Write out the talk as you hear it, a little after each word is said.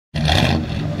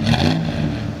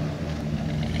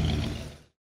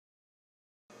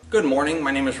Good morning,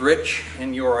 my name is Rich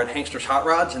and you're at Hankster's Hot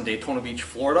Rods in Daytona Beach,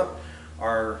 Florida.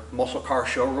 Our muscle car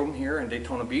showroom here in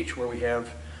Daytona Beach, where we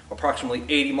have approximately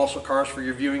 80 muscle cars for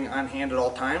your viewing on hand at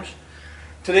all times.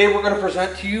 Today we're going to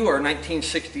present to you our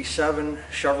 1967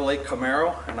 Chevrolet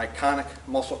Camaro, an iconic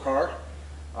muscle car.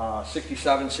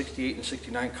 67, 68, and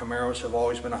 69 Camaros have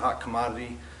always been a hot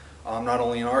commodity, not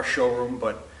only in our showroom,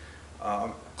 but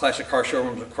classic car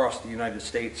showrooms across the United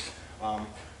States.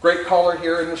 Great color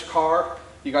here in this car.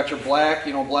 You got your black,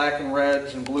 black and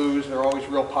reds and blues. They're always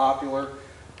real popular.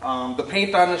 The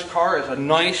paint on this car is a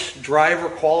nice driver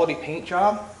quality paint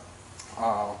job.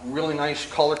 Really nice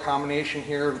color combination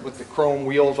here with the chrome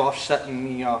wheels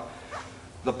offsetting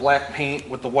the black paint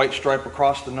with the white stripe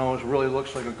across the nose. Really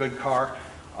looks like a good car.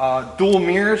 Dual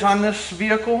mirrors on this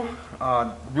vehicle.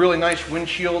 Really nice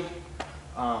windshield.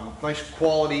 Nice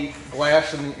quality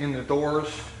glass in the doors.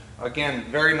 Again,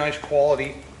 very nice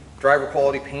quality, driver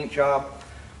quality paint job.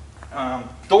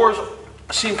 Doors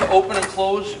seem to open and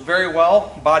close very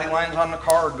well. Body lines on the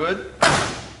car are good.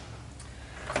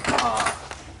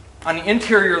 On the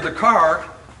interior of the car,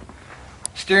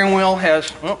 steering wheel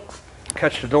has,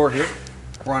 catch the door here,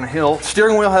 we're on a hill.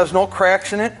 Steering wheel has no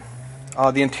cracks in it.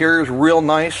 The interior is real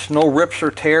nice, no rips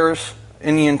or tears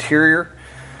in the interior.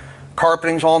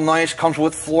 Carpeting's all nice, comes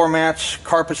with floor mats,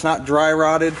 carpet's not dry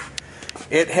rotted.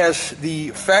 It has the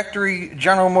factory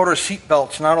General Motors seat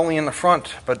belts, not only in the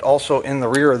front, but also in the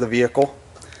rear of the vehicle.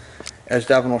 As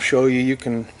Devin will show you, you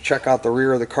can check out the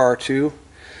rear of the car too.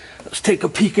 Let's take a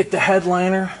peek at the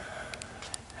headliner.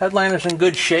 Headliner's in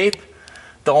good shape.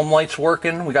 Dome light's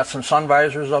working. We got some sun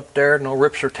visors up there. No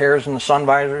rips or tears in the sun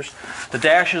visors. The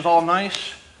dash is all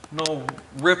nice. No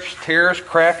rips, tears,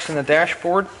 cracks in the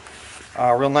dashboard.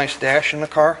 Real nice dash in the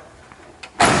car.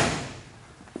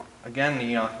 Again,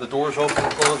 the doors open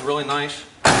and close really nice.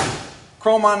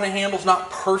 Chrome on the handle's not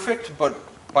perfect, but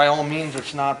by all means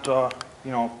it's not,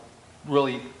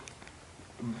 really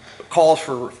calls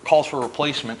for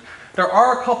replacement. There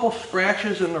are a couple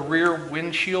scratches in the rear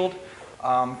windshield.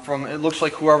 It looks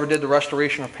like whoever did the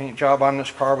restoration or paint job on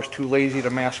this car was too lazy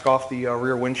to mask off the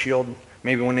rear windshield.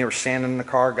 Maybe when they were sanding the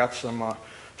car, got some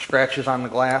scratches on the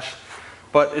glass.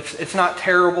 But it's not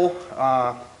terrible.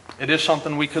 It is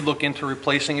something we could look into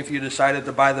replacing if you decided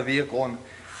to buy the vehicle and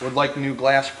would like new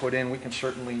glass put in. We can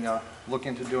certainly look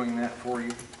into doing that for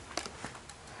you.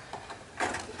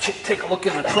 Take a look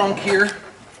in the trunk here.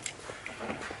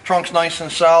 Trunk's nice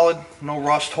and solid, no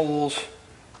rust holes,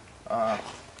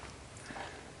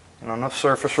 enough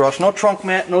surface rust. No trunk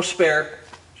mat, no spare,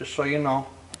 just so you know.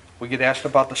 We get asked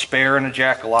about the spare and the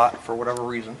jack a lot for whatever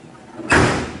reason.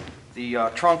 The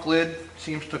trunk lid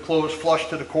seems to close flush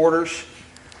to the quarters.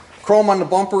 Chrome on the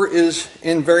bumper is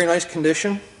in very nice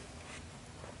condition.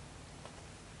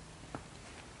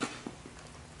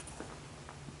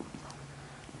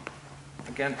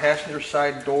 Again, passenger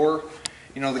side door,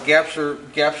 the gaps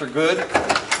are good.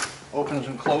 Opens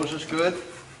and closes good.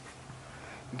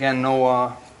 Again,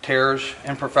 no tears,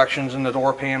 imperfections in the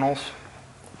door panels.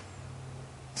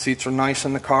 Seats are nice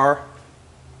in the car.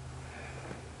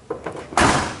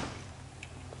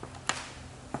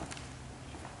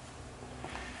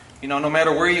 No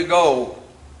matter where you go,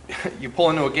 you pull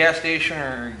into a gas station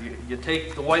or you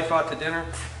take the wife out to dinner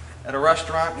at a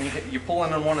restaurant and you pull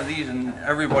into one of these and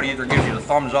everybody either gives you the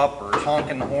thumbs up or is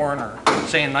honking the horn or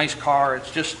saying nice car.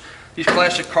 It's just, these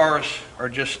classic cars are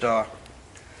just,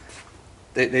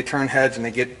 they turn heads and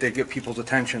they get people's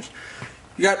attentions.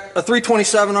 You got a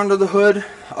 327 under the hood,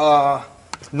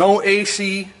 no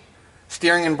AC,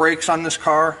 steering and brakes on this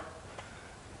car.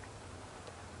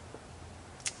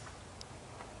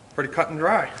 Pretty cut and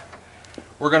dry.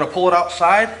 We're going to pull it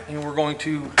outside and we're going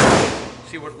to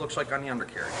see what it looks like on the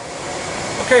undercarriage.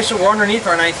 Okay, so we're underneath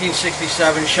our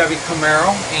 1967 Chevy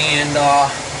Camaro and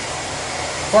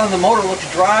front of the motor looks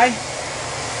dry.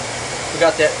 We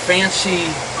got that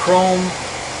fancy chrome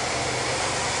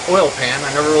oil pan. I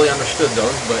never really understood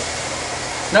those, but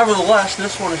nevertheless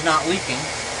this one is not leaking,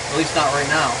 at least not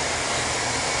right now.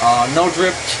 No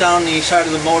drips down the side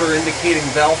of the motor indicating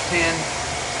valve pan,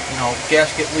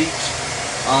 gasket leaks.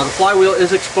 The flywheel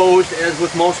is exposed, as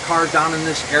with most cars down in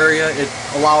this area. It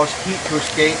allows heat to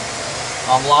escape,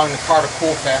 allowing the car to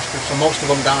cool faster, so most of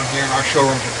them down here in our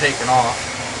showrooms are taken off.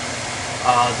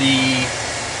 The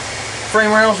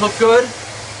frame rails look good,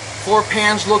 floor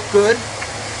pans look good.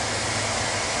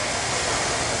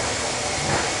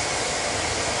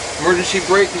 Emergency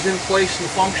brake is in place and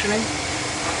functioning.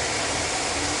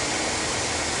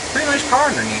 Pretty nice car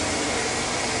underneath.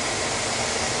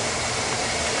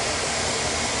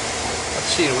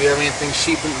 Let's see, do we have anything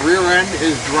seeping? Rear end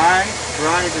is dry.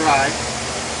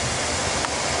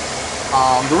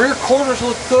 The rear quarters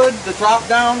look good. The drop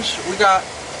downs, we got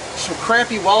some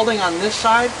crappy welding on this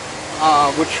side,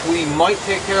 which we might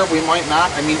take care of, we might not.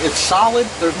 I mean, it's solid.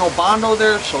 There's no Bondo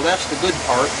there, so that's the good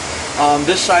part.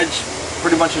 This side's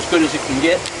pretty much as good as it can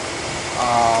get.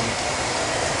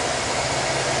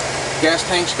 Gas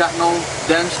tank's got no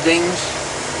dents, dings,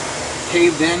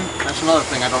 caved in. That's another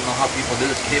thing I don't know how people do,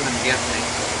 is cave in the gas tank.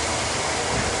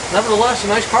 Nevertheless, a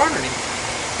nice car underneath.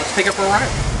 Let's take it for a ride.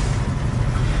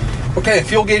 Okay,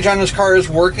 fuel gauge on this car is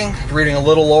working, reading a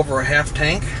little over a half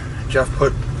tank. Jeff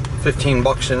put 15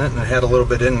 bucks in it and it had a little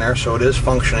bit in there, so it is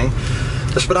functioning.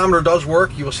 The speedometer does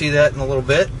work, you will see that in a little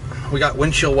bit. We got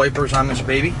windshield wipers on this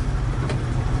baby.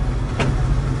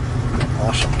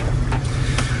 Awesome.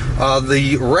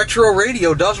 The retro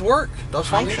radio does work, does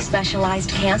function.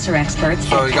 Specialized cancer experts.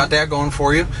 So you got that going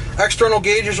for you. External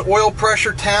gauges, oil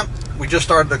pressure, temp. We just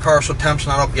started the car, so temp's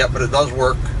not up yet, but it does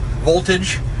work.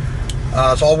 Voltage,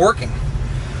 it's all working.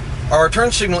 Our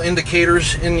turn signal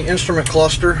indicators in the instrument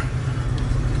cluster.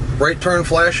 Right turn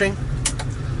flashing,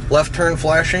 left turn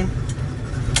flashing.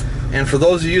 And for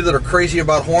those of you that are crazy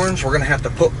about horns, we're going to have to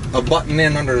put a button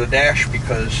in under the dash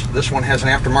because this one has an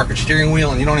aftermarket steering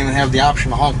wheel and you don't even have the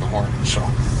option to honk the horn. So,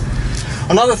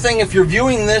 another thing, if you're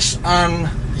viewing this on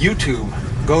YouTube,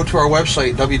 go to our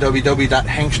website,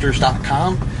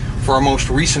 www.hanksters.com, for our most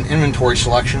recent inventory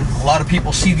selection. A lot of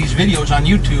people see these videos on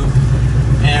YouTube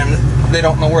and they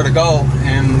don't know where to go,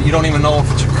 and you don't even know if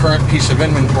it's a current piece of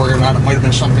inventory or not. It might have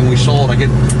been something we sold. I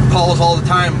get calls all the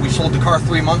time. We sold the car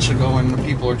 3 months ago and the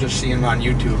people are just seeing it on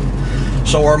YouTube.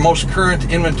 So our most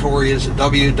current inventory is at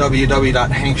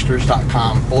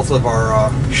www.hanksters.com. Both of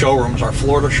our showrooms, our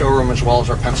Florida showroom as well as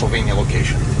our Pennsylvania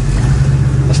location.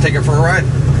 Let's take it for a ride.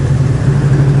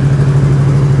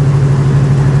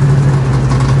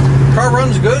 Car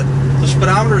runs good. The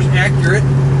speedometer is accurate.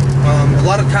 A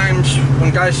lot of times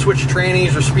when guys switch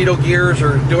trannies or speedo gears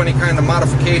or do any kind of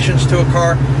modifications to a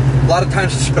car, a lot of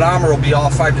times the speedometer will be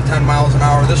off 5 to 10 miles an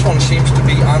hour. This one seems to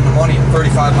be on the money at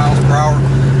 35 miles per hour.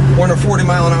 We're in a 40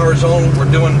 mile an hour zone. We're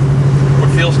doing what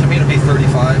feels to me to be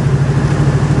 35.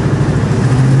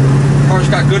 Car's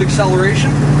got good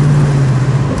acceleration.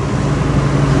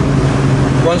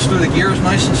 Runs through the gears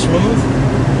nice and smooth.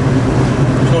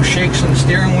 There's no shakes in the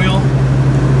steering wheel.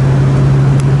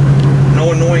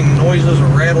 No annoying noises or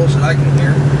rattles that I can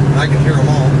hear. I can hear them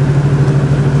all.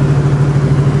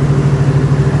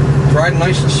 It's riding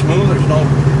nice and smooth. There's no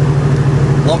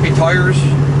lumpy tires,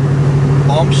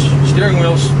 bumps. Steering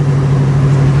wheel's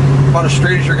about as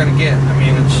straight as you're going to get. I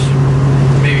mean, it's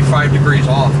maybe 5 degrees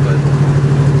off, but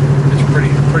it's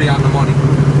pretty on the money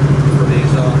for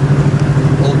these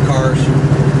old cars.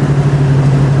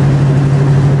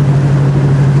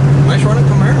 Nice running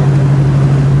Camaro.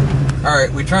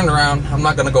 Alright, we turned around. I'm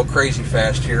not going to go crazy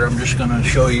fast here. I'm just going to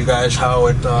show you guys how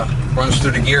it runs through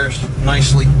the gears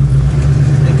nicely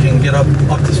and can get up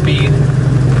to speed.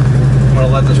 I'm going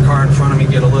to let this car in front of me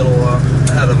get a little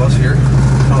ahead of us here.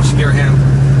 Don't scare him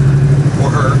or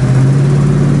her.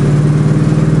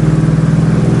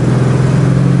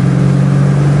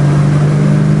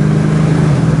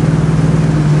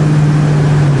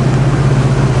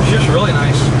 It's just really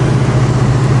nice.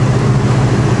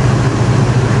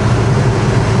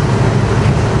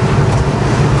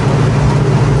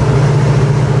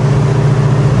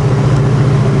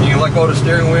 Go to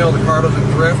steering wheel, the car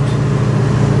doesn't drift.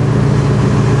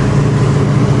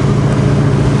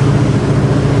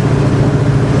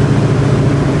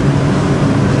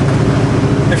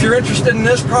 If you're interested in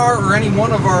this car or any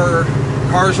one of our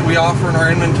cars that we offer in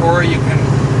our inventory, you can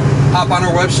hop on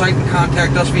our website and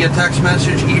contact us via text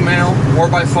message, email, or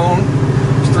by phone.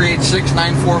 It's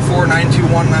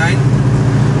 386-944-9219.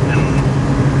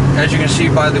 And as you can see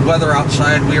by the weather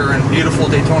outside, we are in beautiful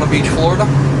Daytona Beach, Florida.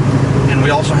 And we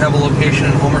also have a location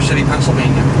in Homer City,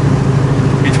 Pennsylvania.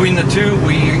 Between the two,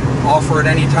 we offer at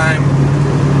any time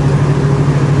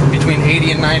between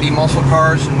 80 and 90 muscle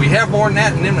cars, and we have more than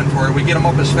that in inventory. We get them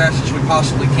up as fast as we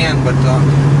possibly can, but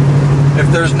if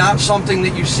there's not something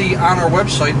that you see on our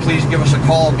website, please give us a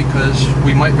call because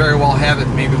we might very well have it.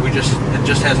 Maybe it just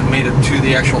hasn't made it to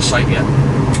the actual site yet.